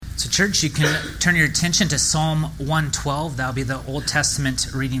So church, you can turn your attention to Psalm 112. That'll be the Old Testament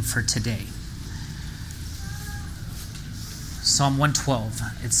reading for today. Psalm 112.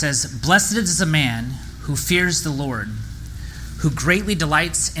 It says, "Blessed is the man who fears the Lord, who greatly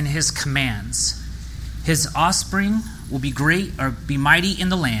delights in his commands. His offspring will be great or be mighty in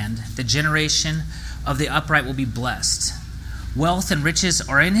the land. The generation of the upright will be blessed. Wealth and riches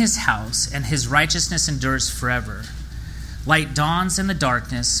are in his house, and his righteousness endures forever. Light dawns in the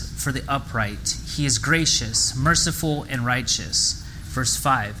darkness for the upright. He is gracious, merciful, and righteous." Verse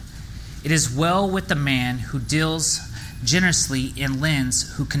 5. "It is well with the man who deals generously and lends,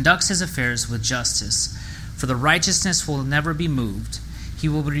 who conducts his affairs with justice. For the righteousness will never be moved. He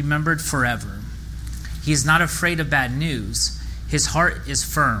will be remembered forever. He is not afraid of bad news. His heart is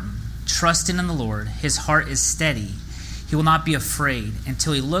firm, trusting in the Lord. His heart is steady. He will not be afraid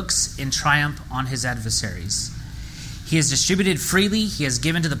until he looks in triumph on his adversaries. He has distributed freely. He has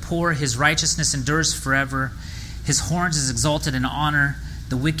given to the poor. His righteousness endures forever. His horns is exalted in honor.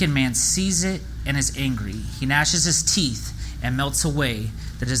 The wicked man sees it and is angry. He gnashes his teeth and melts away.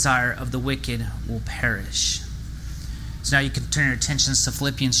 The desire of the wicked will perish." So now you can turn your attentions to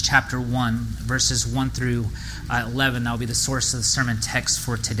Philippians chapter 1, verses 1 through 11. That will be the source of the sermon text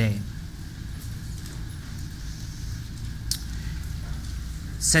for today.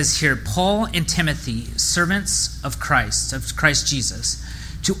 It says here, "Paul and Timothy, servants of Christ Jesus,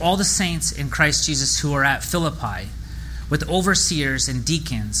 to all the saints in Christ Jesus who are at Philippi, with overseers and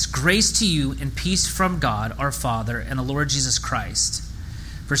deacons, grace to you and peace from God our Father and the Lord Jesus Christ."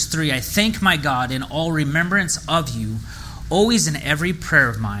 Verse 3, "I thank my God in all remembrance of you, always in every prayer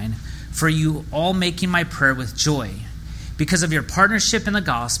of mine, for you all making my prayer with joy, because of your partnership in the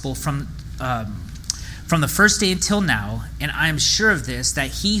gospel from the first day until now. And I am sure of this,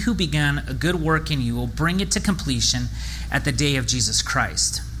 that he who began a good work in you will bring it to completion at the day of Jesus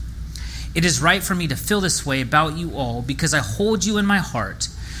Christ. It is right for me to feel this way about you all, because I hold you in my heart.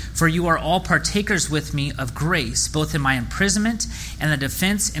 For you are all partakers with me of grace, both in my imprisonment and the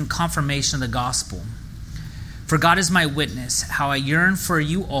defense and confirmation of the gospel. For God is my witness, how I yearn for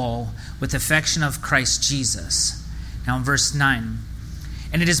you all with affection of Christ Jesus." Now in verse 9,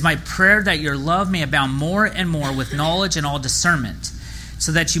 "And it is my prayer that your love may abound more and more with knowledge and all discernment,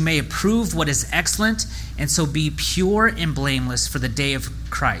 so that you may approve what is excellent, and so be pure and blameless for the day of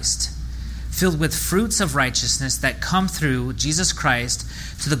Christ, filled with fruits of righteousness that come through Jesus Christ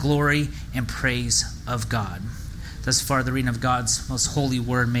to the glory and praise of God." Thus far, the reading of God's most holy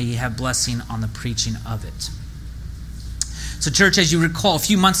word. May he have blessing on the preaching of it. So church, as you recall, a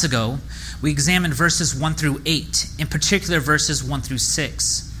few months ago, we examined verses 1 through 8, in particular verses 1 through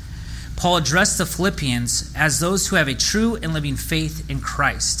 6. Paul addressed the Philippians as those who have a true and living faith in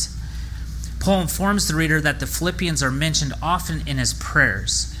Christ. Paul informs the reader that the Philippians are mentioned often in his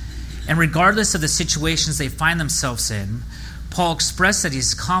prayers. And regardless of the situations they find themselves in, Paul expressed that he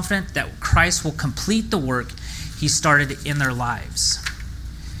is confident that Christ will complete the work he started in their lives.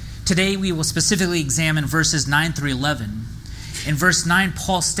 Today we will specifically examine verses 9 through 11. In verse 9,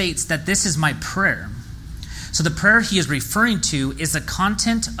 Paul states that this is my prayer. So the prayer he is referring to is the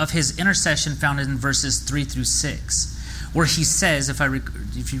content of his intercession found in verses 3 through 6, where he says,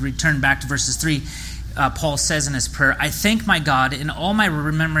 if you return back to verses 3, Paul says in his prayer, "I thank my God in all my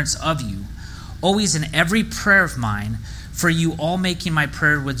remembrance of you, always in every prayer of mine, for you all making my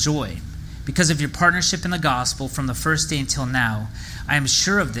prayer with joy, because of your partnership in the gospel from the first day until now. I am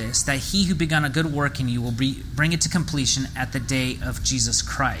sure of this, that he who began a good work in you will bring it to completion at the day of Jesus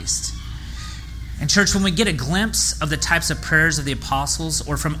Christ." And church, when we get a glimpse of the types of prayers of the apostles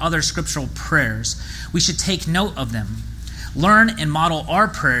or from other scriptural prayers, we should take note of them. Learn and model our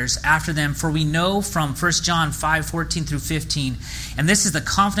prayers after them, for we know from 1 John 5:14 through 15, and this is the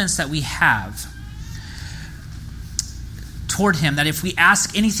confidence that we have toward him, that if we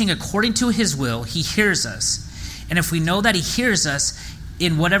ask anything according to his will, he hears us. And if we know that he hears us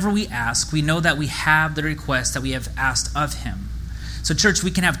in whatever we ask, we know that we have the request that we have asked of him. So church,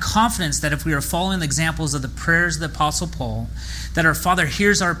 we can have confidence that if we are following the examples of the prayers of the Apostle Paul, that our Father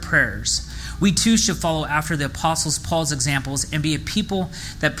hears our prayers. We too should follow after the Apostle Paul's examples and be a people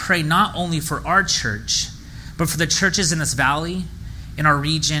that pray not only for our church, but for the churches in this valley, in our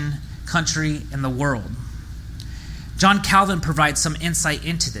region, country, and the world. John Calvin provides some insight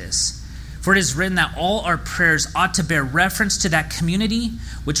into this. For it is written that all our prayers ought to bear reference to that community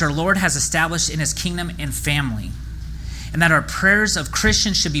which our Lord has established in his kingdom and family, and that our prayers of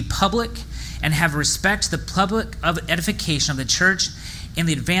Christians should be public and have respect to the public edification of the church and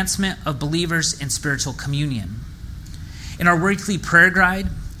the advancement of believers in spiritual communion. In our weekly prayer guide,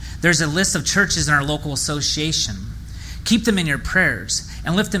 there's a list of churches in our local association. Keep them in your prayers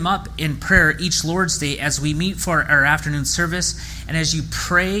and lift them up in prayer each Lord's Day as we meet for our afternoon service and as you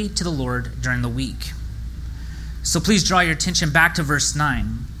pray to the Lord during the week. So please draw your attention back to verse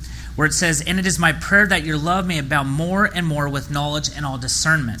 9, where it says, "And it is my prayer that your love may abound more and more with knowledge and all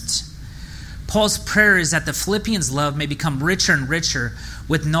discernment." Paul's prayer is that the Philippians' love may become richer and richer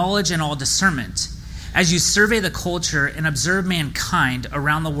with knowledge and all discernment. As you survey the culture and observe mankind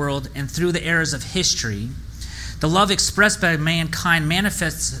around the world and through the eras of history, the love expressed by mankind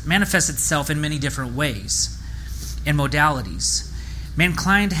manifests itself in many different ways and modalities.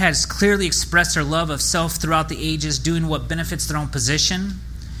 Mankind has clearly expressed their love of self throughout the ages, doing what benefits their own position,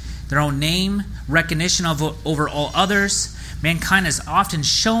 their own name, recognition over all others. Mankind has often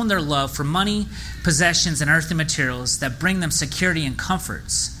shown their love for money, possessions, and earthly materials that bring them security and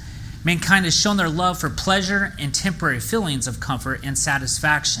comforts. Mankind has shown their love for pleasure and temporary feelings of comfort and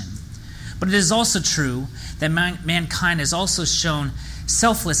satisfaction. But it is also true that mankind has also shown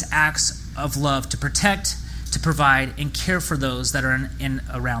selfless acts of love to protect, to provide, and care for those that are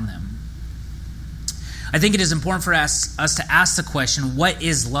around them. I think it is important for us to ask the question, what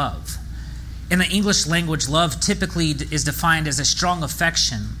is love? In the English language, love typically is defined as a strong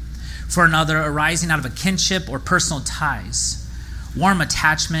affection for another arising out of a kinship or personal ties, warm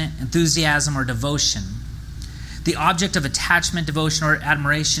attachment, enthusiasm, or devotion. The object of attachment, devotion, or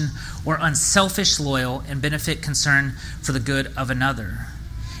admiration, or unselfish, loyal, and benefit concern for the good of another.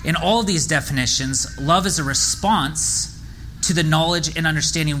 In all of these definitions, love is a response to the knowledge and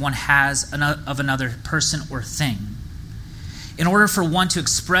understanding one has of another person or thing. In order for one to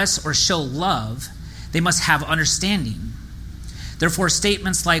express or show love, they must have understanding. Therefore,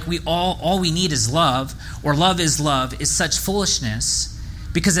 statements like all we need is love, or love is such foolishness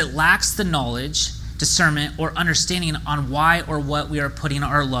because it lacks the knowledge, discernment, or understanding on why or what we are putting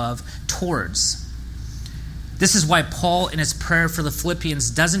our love towards. This is why Paul, in his prayer for the Philippians,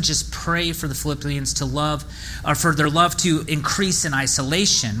 doesn't just pray for the Philippians to love, or for their love to increase in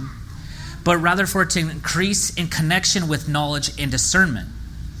isolation, but rather for it to increase in connection with knowledge and discernment.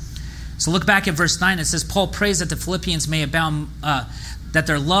 So look back at verse 9. It says, Paul prays that the Philippians may abound, that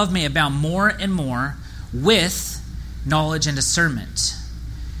their love may abound more and more with knowledge and discernment.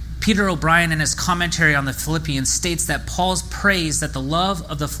 Peter O'Brien, in his commentary on the Philippians, states that Paul's prays that the love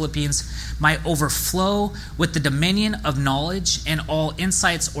of the Philippians might overflow with the dominion of knowledge and all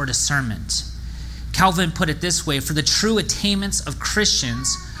insights or discernment. Calvin put it this way: for the true attainments of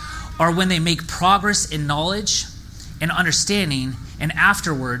Christians are when they make progress in knowledge and understanding, and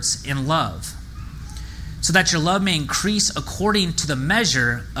afterwards in love, so that your love may increase according to the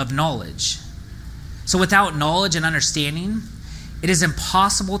measure of knowledge. So without knowledge and understanding, it is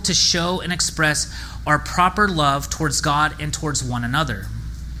impossible to show and express our proper love towards God and towards one another.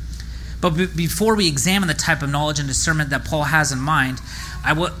 But before we examine the type of knowledge and discernment that Paul has in mind,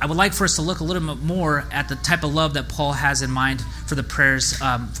 I would like for us to look a little bit more at the type of love that Paul has in mind for the prayers,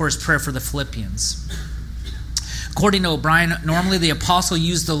 for his prayer for the Philippians. According to O'Brien, normally the apostle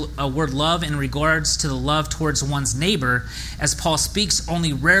used the word love in regards to the love towards one's neighbor, as Paul speaks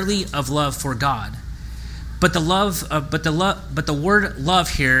only rarely of love for God. But the word love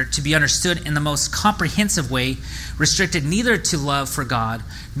here, to be understood in the most comprehensive way, restricted neither to love for God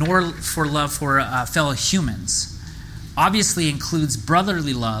nor for love for fellow humans. Obviously includes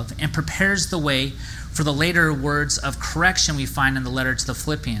brotherly love and prepares the way for the later words of correction we find in the letter to the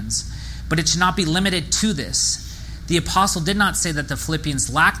Philippians. But it should not be limited to this. The apostle did not say that the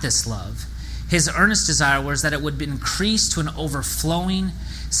Philippians lacked this love. His earnest desire was that it would be increased to an overflowing,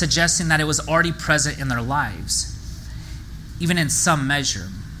 suggesting that it was already present in their lives, even in some measure.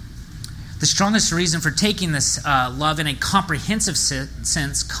 The strongest reason for taking this love in a comprehensive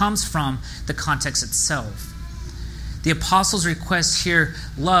sense comes from the context itself. The apostle's request here,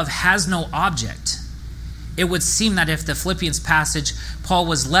 love, has no object. It would seem that if the Philippians passage, Paul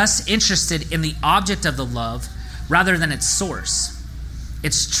was less interested in the object of the love rather than its source.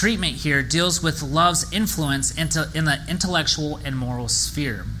 Its treatment here deals with love's influence in the intellectual and moral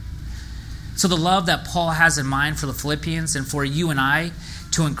sphere. So the love that Paul has in mind for the Philippians and for you and I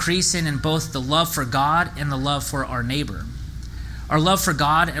to increase in both the love for God and the love for our neighbor. Our love for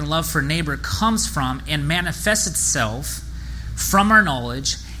God and love for neighbor comes from and manifests itself from our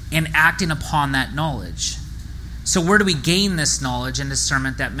knowledge and acting upon that knowledge. So where do we gain this knowledge and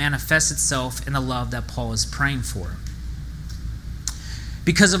discernment that manifests itself in the love that Paul is praying for?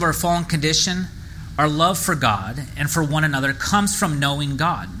 Because of our fallen condition, our love for God and for one another comes from knowing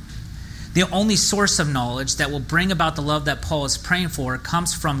God. The only source of knowledge that will bring about the love that Paul is praying for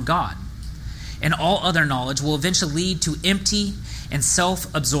comes from God. And all other knowledge will eventually lead to empty and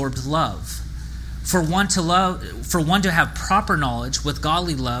self-absorbed love. For one to have proper knowledge with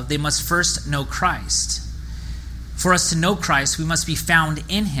godly love, they must first know Christ. For us to know Christ, we must be found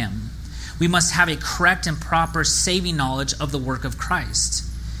in him. We must have a correct and proper saving knowledge of the work of Christ.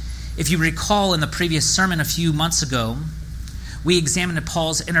 If you recall in the previous sermon a few months ago, we examined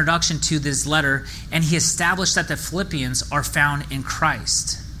Paul's introduction to this letter, and he established that the Philippians are found in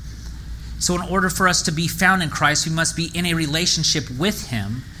Christ. So in order for us to be found in Christ, we must be in a relationship with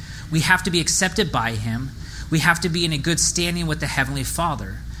him. We have to be accepted by him. We have to be in a good standing with the Heavenly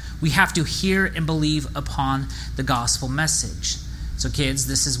Father. We have to hear and believe upon the gospel message. So kids,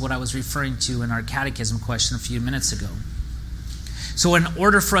 this is what I was referring to in our catechism question a few minutes ago. So in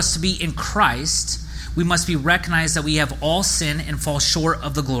order for us to be in Christ, we must be recognized that we have all sinned and fall short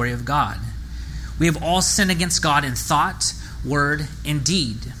of the glory of God. We have all sinned against God in thought, word, and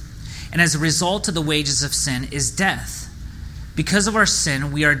deed. And as a result of the wages of sin is death. Because of our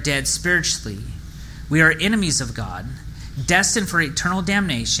sin, we are dead spiritually. We are enemies of God, destined for eternal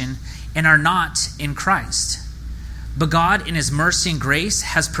damnation, and are not in Christ. But God, in his mercy and grace,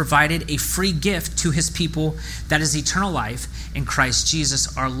 has provided a free gift to his people, that is eternal life in Christ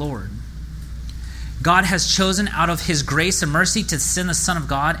Jesus our Lord. God has chosen out of his grace and mercy to send the Son of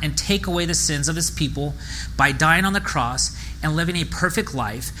God and take away the sins of his people by dying on the cross and living a perfect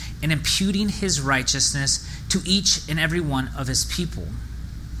life and imputing his righteousness to each and every one of his people.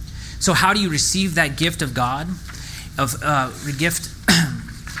 So how do you receive that gift of God?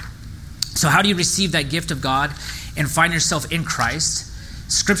 So how do you receive that gift of God and find yourself in Christ?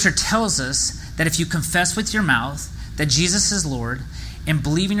 Scripture tells us that if you confess with your mouth that Jesus is Lord and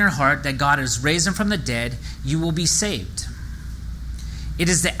believe in your heart that God has raised him from the dead, you will be saved. It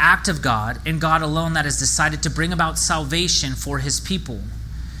is the act of God and God alone that has decided to bring about salvation for his people.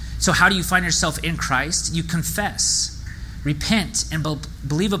 So how do you find yourself in Christ? You confess, repent, and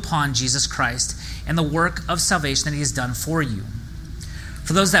believe upon Jesus Christ and the work of salvation that he has done for you.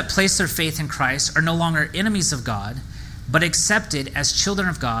 For those that place their faith in Christ are no longer enemies of God, but accepted as children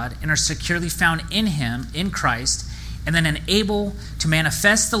of God and are securely found in him, in Christ, and then able to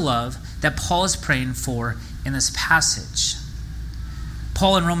manifest the love that Paul is praying for in this passage.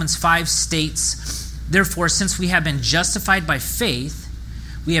 Paul in Romans 5 states, "Therefore, since we have been justified by faith,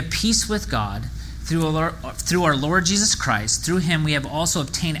 we have peace with God through our Lord Jesus Christ. Through him we have also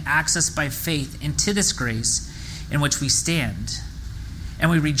obtained access by faith into this grace in which we stand. And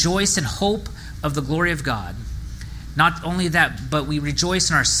we rejoice in hope of the glory of God. Not only that, but we rejoice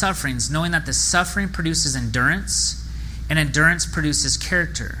in our sufferings, knowing that the suffering produces endurance, and endurance produces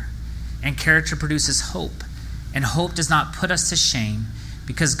character, and character produces hope. And hope does not put us to shame,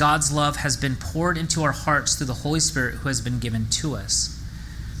 because God's love has been poured into our hearts through the Holy Spirit who has been given to us.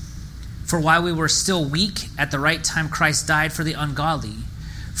 For while we were still weak, at the right time Christ died for the ungodly.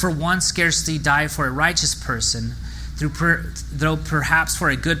 For one scarcely died for a righteous person, though perhaps for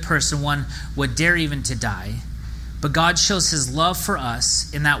a good person one would dare even to die. But God shows his love for us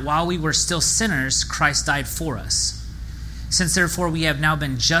in that while we were still sinners, Christ died for us. Since therefore we have now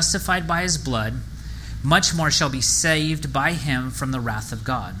been justified by his blood, much more shall be saved by him from the wrath of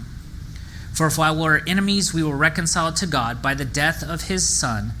God. For if while we were enemies we were reconciled to God by the death of his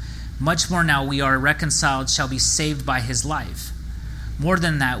Son, much more now we are reconciled shall be saved by his life. More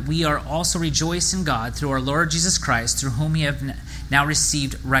than that, we are also rejoice in God through our Lord Jesus Christ, through whom we have now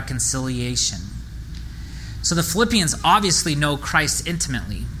received reconciliation." So the Philippians obviously know Christ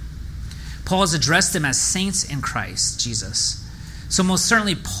intimately. Paul has addressed them as saints in Christ Jesus. So most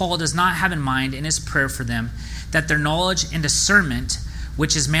certainly Paul does not have in mind in his prayer for them that their knowledge and discernment,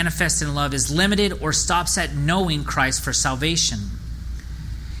 which is manifest in love, is limited or stops at knowing Christ for salvation.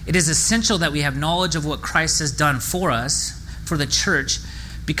 It is essential that we have knowledge of what Christ has done for us, for the church,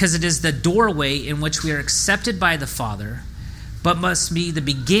 because it is the doorway in which we are accepted by the Father, but must be the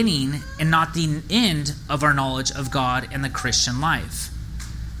beginning and not the end of our knowledge of God and the Christian life.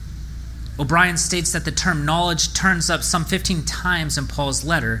 O'Brien states that the term knowledge turns up some 15 times in Paul's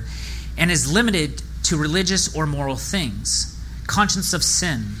letter and is limited to religious or moral things, conscience of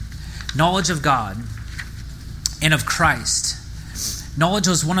sin, knowledge of God, and of Christ. Knowledge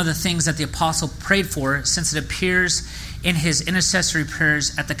was one of the things that the apostle prayed for, since it appears in his intercessory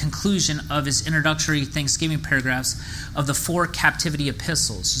prayers at the conclusion of his introductory thanksgiving paragraphs of the 4 captivity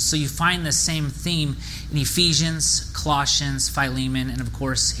epistles. So you find the same theme in Ephesians, Colossians, Philemon, and of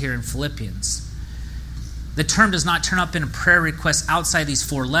course here in Philippians. The term does not turn up in prayer requests outside these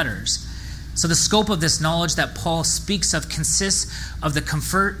 4 letters. So the scope of this knowledge that Paul speaks of consists of the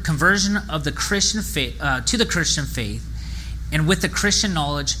conversion of the Christian faith to the Christian faith, and with the Christian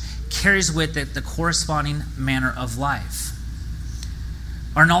knowledge carries with it the corresponding manner of life.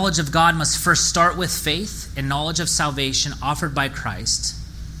 Our knowledge of God must first start with faith and knowledge of salvation offered by Christ,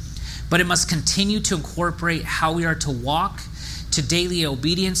 but it must continue to incorporate how we are to walk to daily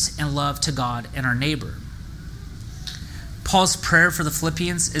obedience and love to God and our neighbor. Paul's prayer for the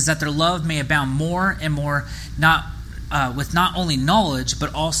Philippians is that their love may abound more and more, with not only knowledge,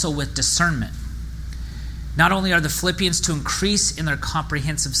 but also with discernment. Not only are the Philippians to increase in their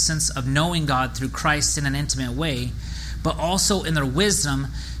comprehensive sense of knowing God through Christ in an intimate way, but also in their wisdom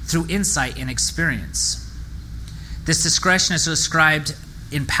through insight and experience. This discretion is described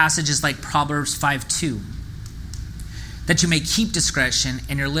in passages like Proverbs 5:2, that you may keep discretion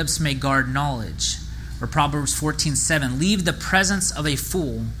and your lips may guard knowledge. Or Proverbs 14:7, leave the presence of a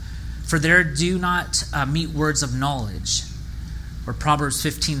fool, for there do not meet words of knowledge. Or Proverbs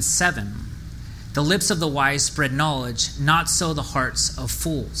 15:7, the lips of the wise spread knowledge, not so the hearts of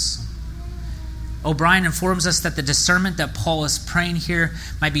fools. O'Brien informs us that the discernment that Paul is praying here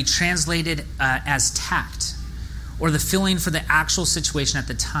might be translated as tact, or the feeling for the actual situation at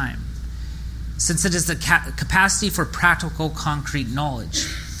the time, since it is the capacity for practical, concrete knowledge.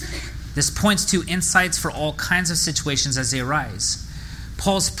 This points to insights for all kinds of situations as they arise.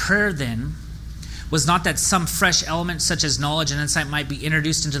 Paul's prayer then was not that some fresh element such as knowledge and insight might be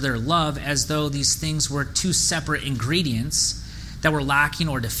introduced into their love as though these things were two separate ingredients that were lacking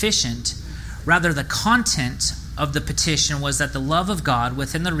or deficient. Rather, the content of the petition was that the love of God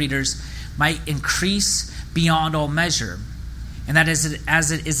within the readers might increase beyond all measure, and that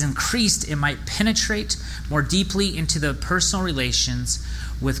as it is increased, it might penetrate more deeply into the personal relations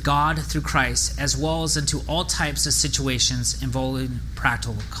with God through Christ, as well as into all types of situations involving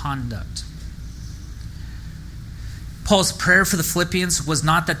practical conduct. Paul's prayer for the Philippians was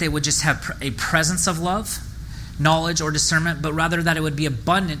not that they would just have a presence of love, knowledge, or discernment, but rather that it would be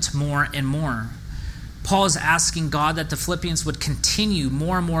abundant more and more. Paul is asking God that the Philippians would continue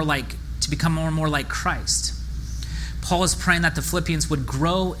more and more to become more and more like Christ. Paul is praying that the Philippians would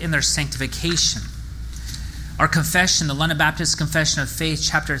grow in their sanctification. Our confession, the London Baptist Confession of Faith,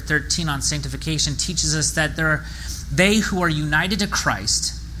 chapter 13 on sanctification, teaches us that they who are united to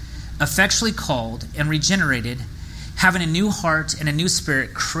Christ, effectually called and regenerated, having a new heart and a new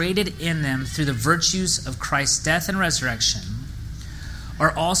spirit created in them through the virtues of Christ's death and resurrection,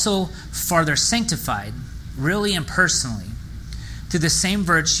 are also farther sanctified, really and personally, through the same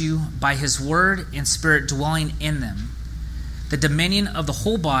virtue by his word and spirit dwelling in them. The dominion of the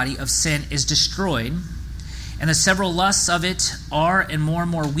whole body of sin is destroyed, and the several lusts of it are and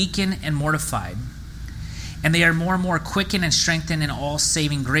more weakened and mortified. And they are more quickened and strengthened in all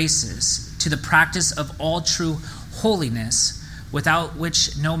saving graces, to the practice of all true holiness, without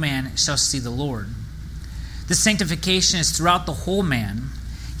which no man shall see the Lord. This sanctification is throughout the whole man,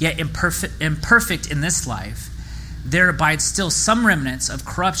 yet imperfect in this life. There abides still some remnants of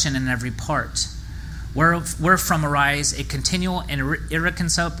corruption in every part, wherefrom arise a continual and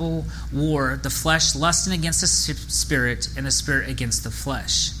irreconcilable war, the flesh lusting against the spirit, and the spirit against the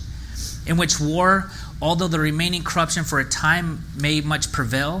flesh. In which war, although the remaining corruption for a time may much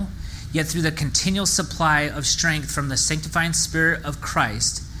prevail, yet through the continual supply of strength from the sanctifying Spirit of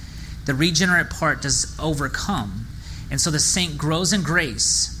Christ, the regenerate part does overcome. And so the saint grows in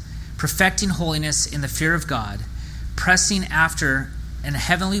grace, perfecting holiness in the fear of God, pressing after an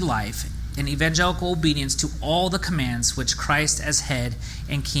heavenly life, in evangelical obedience to all the commands which Christ as head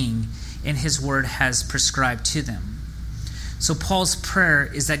and king in his word has prescribed to them. So Paul's prayer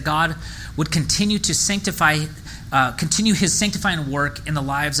is that God would continue his sanctifying work in the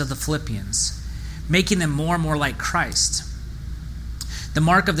lives of the Philippians, making them more and more like Christ. The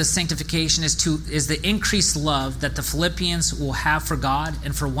mark of the sanctification is the increased love that the Philippians will have for God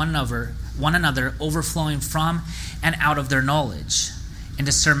and for one another, overflowing from and out of their knowledge and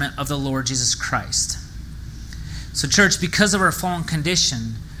discernment of the Lord Jesus Christ. So church, because of our fallen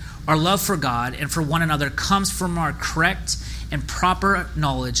condition, our love for God and for one another comes from our correct and proper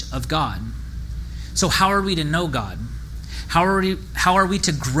knowledge of God. So how are we to know God? How are we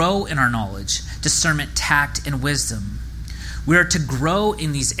to grow in our knowledge, discernment, tact, and wisdom? We are to grow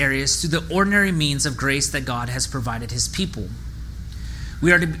in these areas through the ordinary means of grace that God has provided his people.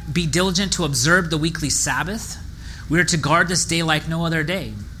 We are to be diligent to observe the weekly Sabbath. We are to guard this day like no other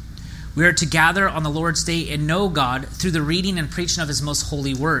day. We are to gather on the Lord's day and know God through the reading and preaching of his most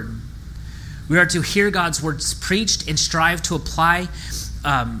holy word. We are to hear God's words preached and strive to apply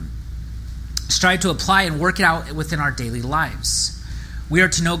and work it out within our daily lives. We are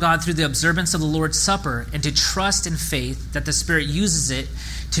to know God through the observance of the Lord's Supper and to trust in faith that the Spirit uses it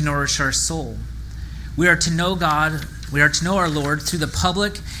to nourish our soul. We are to know our Lord through the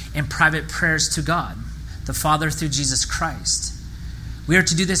public and private prayers to God, the Father, through Jesus Christ. We are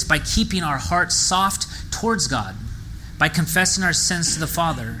to do this by keeping our hearts soft towards God, by confessing our sins to the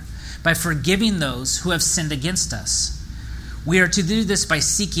Father, by forgiving those who have sinned against us. We are to do this by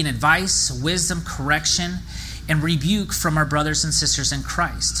seeking advice, wisdom, correction, and rebuke from our brothers and sisters in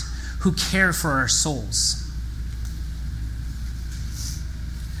Christ who care for our souls.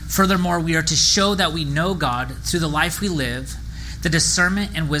 Furthermore, we are to show that we know God through the life we live, the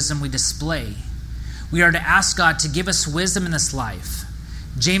discernment and wisdom we display. We are to ask God to give us wisdom in this life.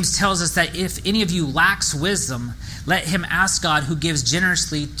 James tells us that if any of you lacks wisdom, let him ask God, who gives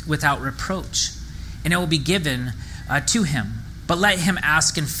generously without reproach, and it will be given to him. But let him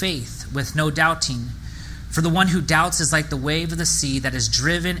ask in faith, with no doubting. For the one who doubts is like the wave of the sea that is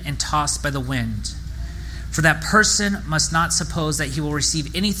driven and tossed by the wind. For that person must not suppose that he will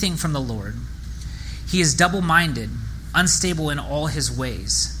receive anything from the Lord. He is double-minded, unstable in all his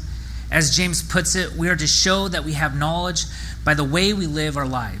ways. As James puts it, we are to show that we have knowledge by the way we live our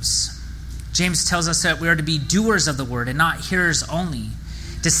lives. James tells us that we are to be doers of the word and not hearers only,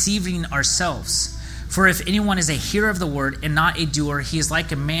 deceiving ourselves. For if anyone is a hearer of the word and not a doer, he is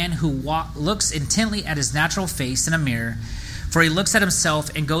like a man who looks intently at his natural face in a mirror. For he looks at himself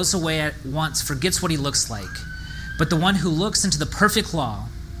and goes away at once, forgets what he looks like. But the one who looks into the perfect law,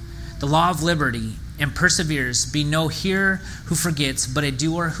 the law of liberty, and perseveres, be no hearer who forgets, but a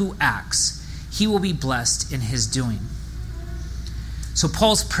doer who acts, he will be blessed in his doing. So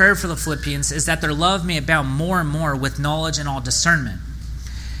Paul's prayer for the Philippians is that their love may abound more and more with knowledge and all discernment.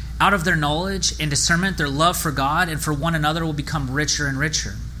 Out of their knowledge and discernment, their love for God and for one another will become richer and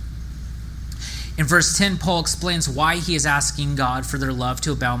richer. In verse 10, Paul explains why he is asking God for their love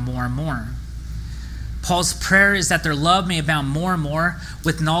to abound more and more. Paul's prayer is that their love may abound more and more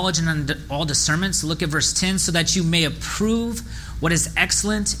with knowledge and all discernment. So look at verse 10, so that you may approve what is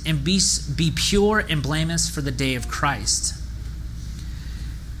excellent and be pure and blameless for the day of Christ.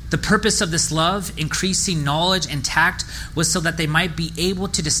 The purpose of this love, increasing knowledge and tact, was so that they might be able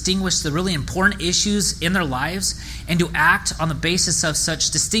to distinguish the really important issues in their lives and to act on the basis of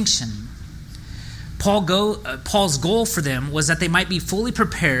such distinction. Paul's goal for them was that they might be fully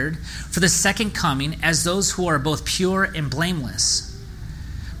prepared for the second coming as those who are both pure and blameless.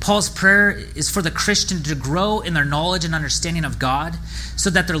 Paul's prayer is for the Christian to grow in their knowledge and understanding of God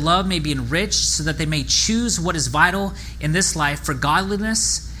so that their love may be enriched, so that they may choose what is vital in this life for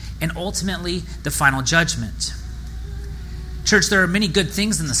godliness and ultimately the final judgment. Church, there are many good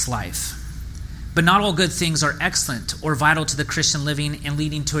things in this life, but not all good things are excellent or vital to the Christian living and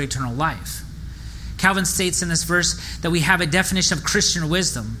leading to eternal life. Calvin states in this verse that we have a definition of Christian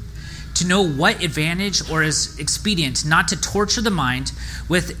wisdom: to know what advantage or is expedient, not to torture the mind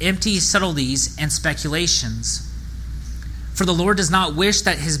with empty subtleties and speculations. For the Lord does not wish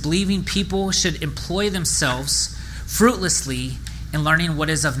that his believing people should employ themselves fruitlessly in learning what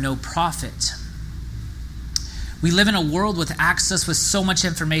is of no profit. We live in a world with access with so much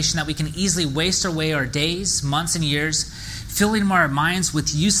information that we can easily waste away our days, months, and years, filling our minds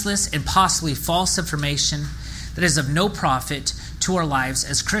with useless and possibly false information that is of no profit to our lives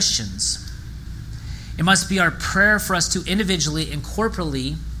as Christians. It must be our prayer for us to individually and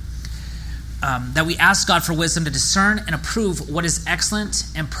corporately that we ask God for wisdom to discern and approve what is excellent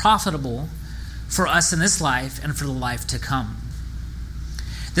and profitable for us in this life and for the life to come.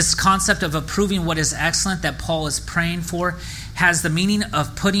 This concept of approving what is excellent that Paul is praying for has the meaning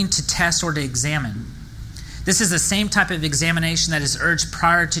of putting to test or to examine. This is the same type of examination that is urged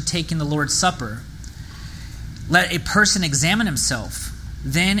prior to taking the Lord's Supper. Let a person examine himself,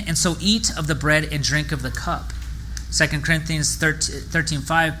 then, and so eat of the bread and drink of the cup. 2 Corinthians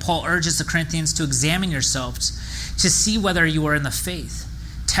 13:5, Paul urges the Corinthians to examine yourselves to see whether you are in the faith.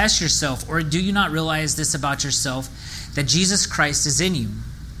 Test yourself, or do you not realize this about yourself, that Jesus Christ is in you?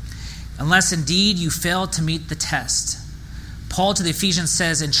 Unless indeed you fail to meet the test. Paul to the Ephesians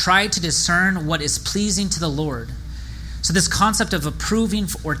says, and try to discern what is pleasing to the Lord. So this concept of approving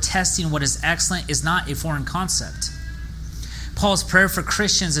or testing what is excellent is not a foreign concept. Paul's prayer for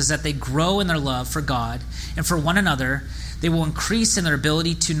Christians is that they grow in their love for God and for one another. They will increase in their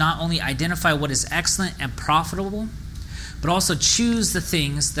ability to not only identify what is excellent and profitable, but also choose the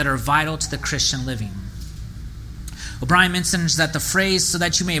things that are vital to the Christian living. O'Brien mentions that the phrase, so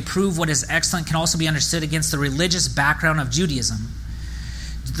that you may approve what is excellent, can also be understood against the religious background of Judaism.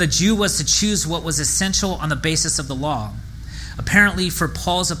 The Jew was to choose what was essential on the basis of the law. Apparently, for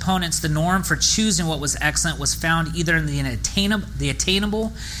Paul's opponents, the norm for choosing what was excellent was found either in the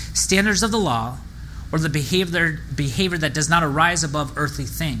attainable standards of the law or the behavior that does not arise above earthly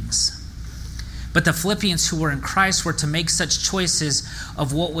things. But the Philippians who were in Christ were to make such choices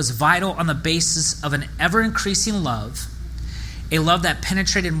of what was vital on the basis of an ever-increasing love a love that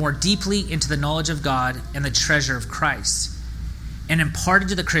penetrated more deeply into the knowledge of God and the treasure of Christ, and imparted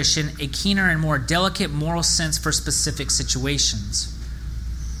to the Christian a keener and more delicate moral sense for specific situations.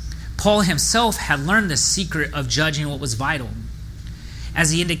 Paul himself had learned the secret of judging what was vital.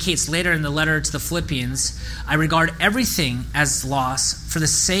 As he indicates later in the letter to the Philippians, I regard everything as loss for the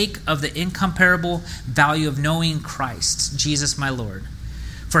sake of the incomparable value of knowing Christ, Jesus my Lord.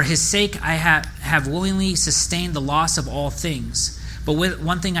 For his sake I have willingly sustained the loss of all things. But with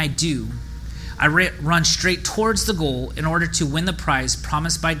one thing I do, I run straight towards the goal in order to win the prize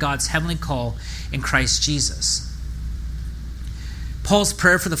promised by God's heavenly call in Christ Jesus. Paul's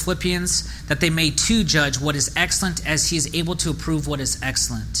prayer for the Philippians, that they may too judge what is excellent as he is able to approve what is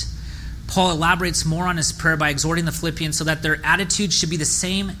excellent. Paul elaborates more on his prayer by exhorting the Philippians so that their attitude should be the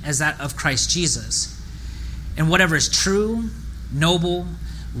same as that of Christ Jesus. And whatever is true, noble,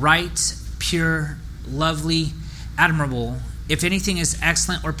 right, pure, lovely, admirable, if anything is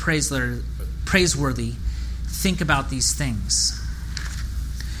excellent or praiseworthy, think about these things.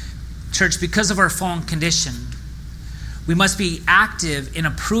 Church, because of our fallen condition, we must be active in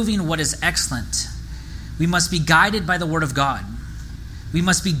approving what is excellent. We must be guided by the Word of God. We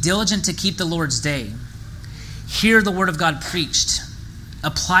must be diligent to keep the Lord's day. Hear the Word of God preached.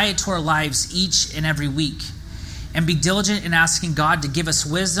 Apply it to our lives each and every week. And be diligent in asking God to give us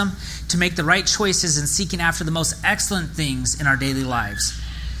wisdom to make the right choices and seeking after the most excellent things in our daily lives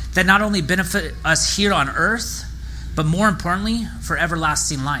that not only benefit us here on earth, but more importantly, for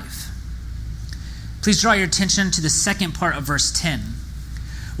everlasting life. Please draw your attention to the second part of verse 10,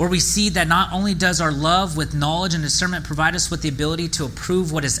 where we see that not only does our love with knowledge and discernment provide us with the ability to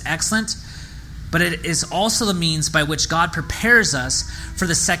approve what is excellent, but it is also the means by which God prepares us for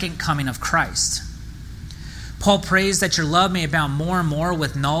the second coming of Christ. Paul prays that your love may abound more and more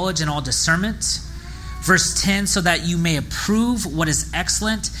with knowledge and all discernment. Verse 10, so that you may approve what is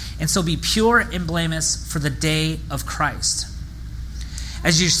excellent and so be pure and blameless for the day of Christ.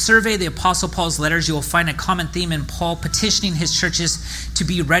 As you survey the Apostle Paul's letters, you will find a common theme in Paul petitioning his churches to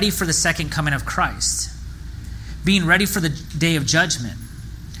be ready for the second coming of Christ, being ready for the day of judgment.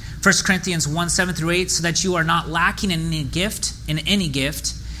 1 Corinthians 1:7-8, so that you are not lacking in any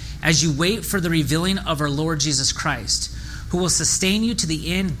gift, as you wait for the revealing of our Lord Jesus Christ, who will sustain you to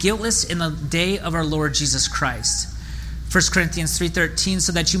the end, guiltless in the day of our Lord Jesus Christ. 1 Corinthians 3:13,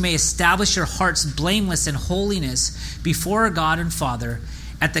 so that you may establish your hearts blameless in holiness before our God and Father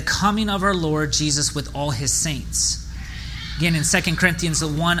at the coming of our Lord Jesus with all his saints. Again, in 2 Corinthians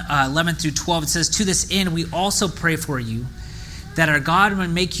 1:11-12, it says, to this end we also pray for you, that our God may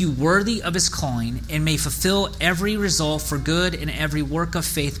make you worthy of his calling and may fulfill every resolve for good and every work of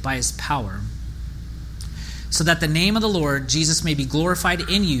faith by his power, so that the name of the Lord Jesus may be glorified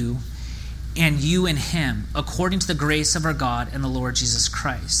in you and you in him, according to the grace of our God and the Lord Jesus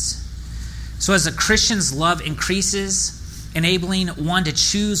Christ. So as a Christian's love increases, enabling one to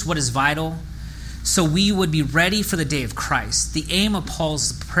choose what is vital, so we would be ready for the day of Christ. The aim of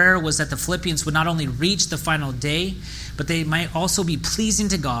Paul's prayer was that the Philippians would not only reach the final day, but they might also be pleasing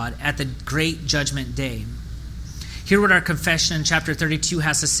to God at the great judgment day. Hear what our confession in chapter 32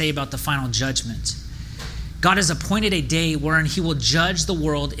 has to say about the final judgment. God has appointed a day wherein he will judge the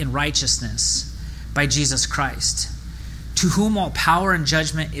world in righteousness by Jesus Christ, to whom all power and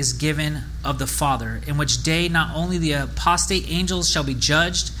judgment is given of the Father, in which day not only the apostate angels shall be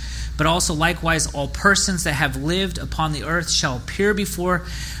judged, but also likewise all persons that have lived upon the earth shall appear before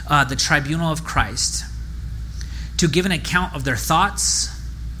the tribunal of Christ, to give an account of their thoughts,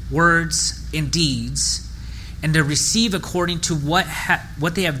 words, and deeds, and to receive according to what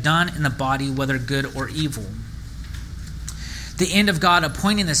they have done in the body, whether good or evil. The end of God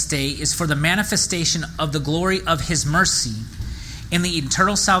appointing this day is for the manifestation of the glory of his mercy in the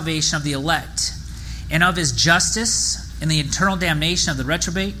eternal salvation of the elect, and of his justice in the eternal damnation of the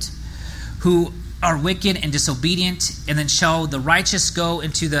reprobate, who are wicked and disobedient, and then shall the righteous go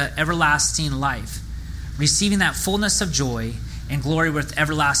into the everlasting life, receiving that fullness of joy and glory with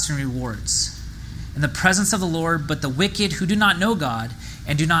everlasting rewards in the presence of the Lord. But the wicked who do not know God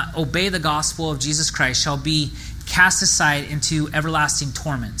and do not obey the gospel of Jesus Christ shall be cast aside into everlasting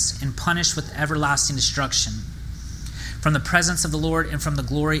torments and punished with everlasting destruction from the presence of the Lord and from the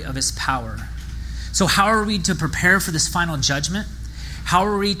glory of his power. So how are we to prepare for this final judgment? How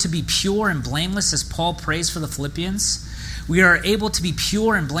are we to be pure and blameless as Paul prays for the Philippians? We are able to be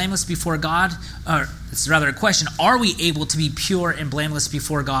pure and blameless before God. It's rather a question. Are we able to be pure and blameless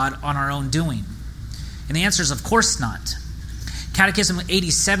before God on our own doing? And the answer is of course not. Catechism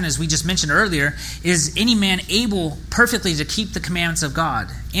 87, as we just mentioned earlier, is any man able perfectly to keep the commandments of God?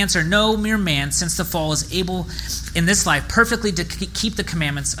 Answer, no mere man since the fall is able in this life perfectly to keep the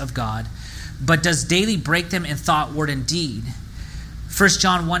commandments of God, but does daily break them in thought, word, and deed. 1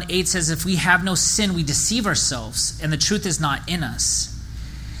 John 1:8 says, if we have no sin, we deceive ourselves, and the truth is not in us.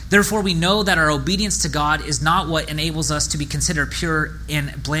 Therefore, we know that our obedience to God is not what enables us to be considered pure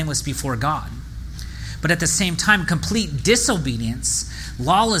and blameless before God. But at the same time, complete disobedience,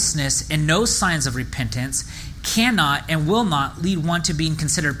 lawlessness, and no signs of repentance cannot and will not lead one to being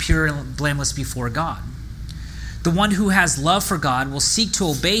considered pure and blameless before God. The one who has love for God will seek to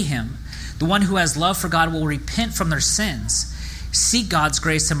obey him. The one who has love for God will repent from their sins, seek God's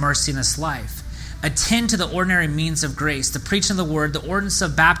grace and mercy in this life, attend to the ordinary means of grace, the preaching of the word, the ordinance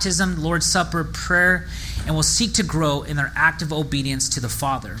of baptism, Lord's Supper, prayer, and will seek to grow in their active obedience to the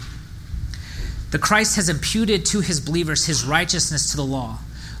Father. The Christ has imputed to his believers his righteousness to the law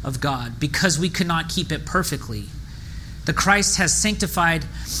of God because we could not keep it perfectly. The Christ has satisfied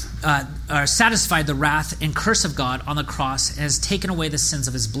the wrath and curse of God on the cross and has taken away the sins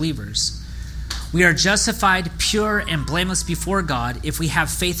of his believers. We are justified, pure, and blameless before God if we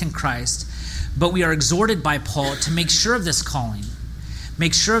have faith in Christ, but we are exhorted by Paul to make sure of this calling,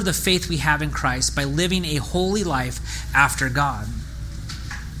 make sure of the faith we have in Christ by living a holy life after God.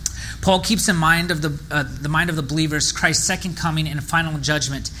 Paul keeps in mind of the mind of the believers Christ's second coming and final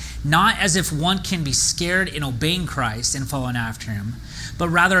judgment, not as if one can be scared in obeying Christ and following after him, but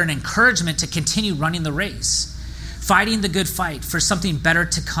rather an encouragement to continue running the race, fighting the good fight for something better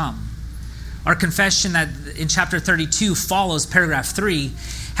to come. Our confession that in chapter 32 follows paragraph 3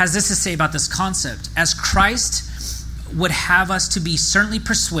 has this to say about this concept. As Christ would have us to be certainly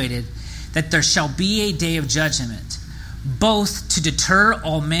persuaded that there shall be a day of judgment, both to deter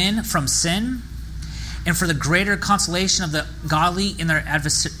all men from sin and for the greater consolation of the godly in their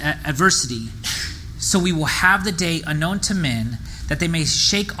adversity. So we will have the day unknown to men, that they may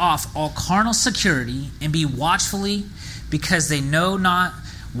shake off all carnal security and be watchfully, because they know not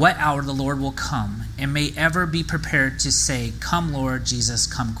what hour the Lord will come, and may ever be prepared to say, come, Lord Jesus,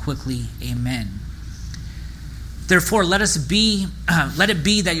 come quickly. Amen. Therefore, let it be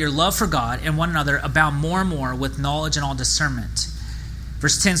that your love for God and one another abound more and more with knowledge and all discernment.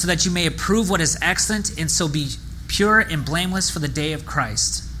 Verse 10, so that you may approve what is excellent and so be pure and blameless for the day of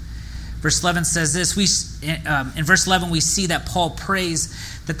Christ. Verse 11 says this. In verse 11, we see that Paul prays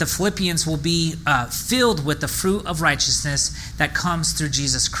that the Philippians will be filled with the fruit of righteousness that comes through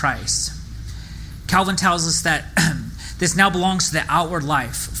Jesus Christ. Calvin tells us that this now belongs to the outward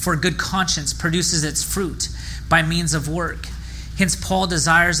life, for a good conscience produces its fruit by means of work. Hence, Paul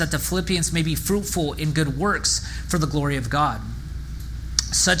desires that the Philippians may be fruitful in good works for the glory of God.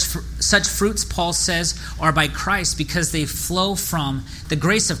 Such fruits, Paul says, are by Christ because they flow from the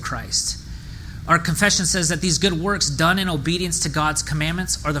grace of Christ. Our confession says that these good works done in obedience to God's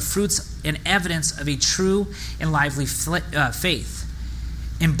commandments are the fruits and evidence of a true and lively faith.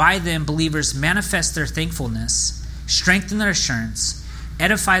 And by them, believers manifest their thankfulness, strengthen their assurance,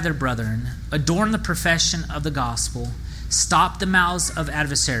 edify their brethren, adorn the profession of the gospel, stop the mouths of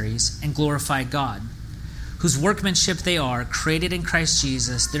adversaries, and glorify God, whose workmanship they are, created in Christ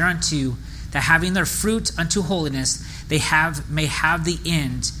Jesus, thereunto, that having their fruit unto holiness, they may have the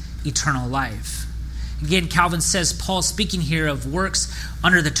end, eternal life. Again, Calvin says, Paul, speaking here of works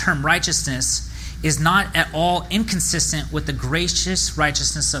under the term righteousness, is not at all inconsistent with the gracious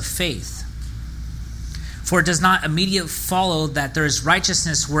righteousness of faith. For it does not immediately follow that there is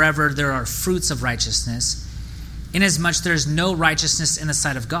righteousness wherever there are fruits of righteousness, inasmuch there is no righteousness in the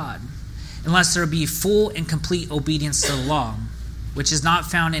sight of God, unless there be full and complete obedience to the law, which is not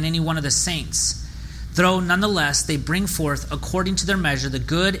found in any one of the saints, though nonetheless they bring forth according to their measure the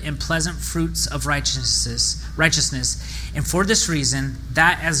good and pleasant fruits of righteousness, and for this reason,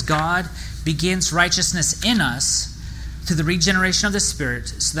 that as God begins righteousness in us through the regeneration of the Spirit,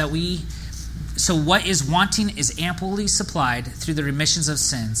 so what is wanting is amply supplied through the remissions of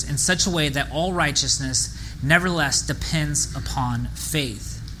sins, in such a way that all righteousness nevertheless depends upon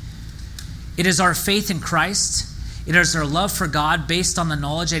faith. It is our faith in Christ, it is our love for God based on the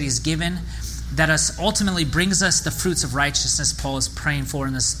knowledge that He's given, that ultimately brings us the fruits of righteousness Paul is praying for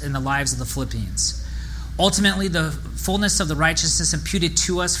in the lives of the Philippians. Ultimately, the fullness of the righteousness imputed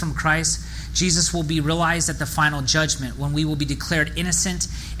to us from Christ Jesus will be realized at the final judgment, when we will be declared innocent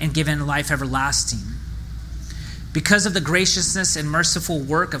and given life everlasting. Because of the graciousness and merciful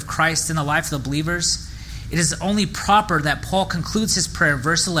work of Christ in the life of the believers, it is only proper that Paul concludes his prayer in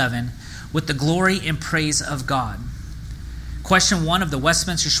verse 11 with the glory and praise of God. Question 1 of the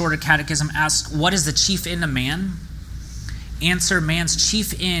Westminster Shorter Catechism asks, what is the chief end of man? answer, man's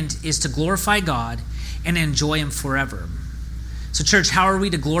chief end is to glorify God and enjoy him forever. So church, how are we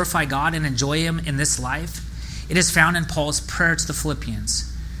to glorify God and enjoy him in this life? It is found in Paul's prayer to the Philippians.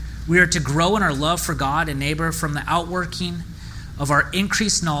 We are to grow in our love for God and neighbor from the outworking of our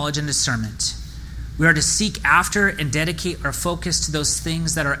increased knowledge and discernment. We are to seek after and dedicate our focus to those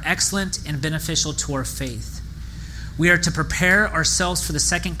things that are excellent and beneficial to our faith. We are to prepare ourselves for the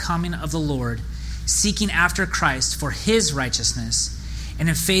second coming of the Lord, seeking after Christ for his righteousness, and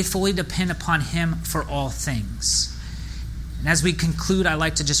then faithfully depend upon him for all things. And as we conclude, I'd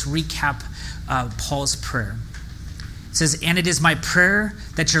like to just recap Paul's prayer. It says, "And it is my prayer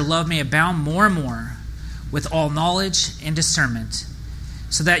that your love may abound more and more with all knowledge and discernment,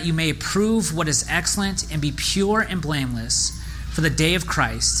 so that you may approve what is excellent and be pure and blameless for the day of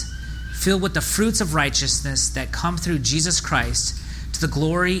Christ, filled with the fruits of righteousness that come through Jesus Christ, to the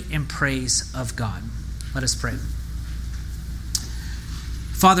glory and praise of God." Let us pray.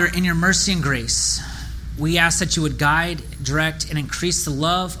 Father, in your mercy and grace, we ask that you would guide, direct, and increase the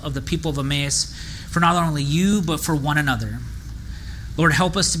love of the people of Emmaus for not only you, but for one another. Lord,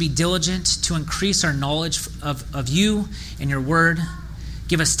 help us to be diligent to increase our knowledge of you and your word.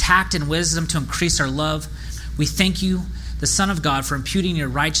 Give us tact and wisdom to increase our love. We thank you, the Son of God, for imputing your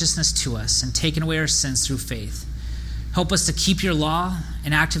righteousness to us and taking away our sins through faith. Help us to keep your law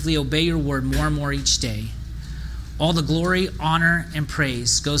and actively obey your word more and more each day. All the glory, honor, and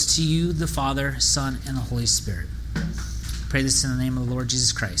praise goes to you, the Father, Son, and the Holy Spirit. Pray this in the name of the Lord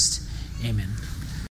Jesus Christ. Amen.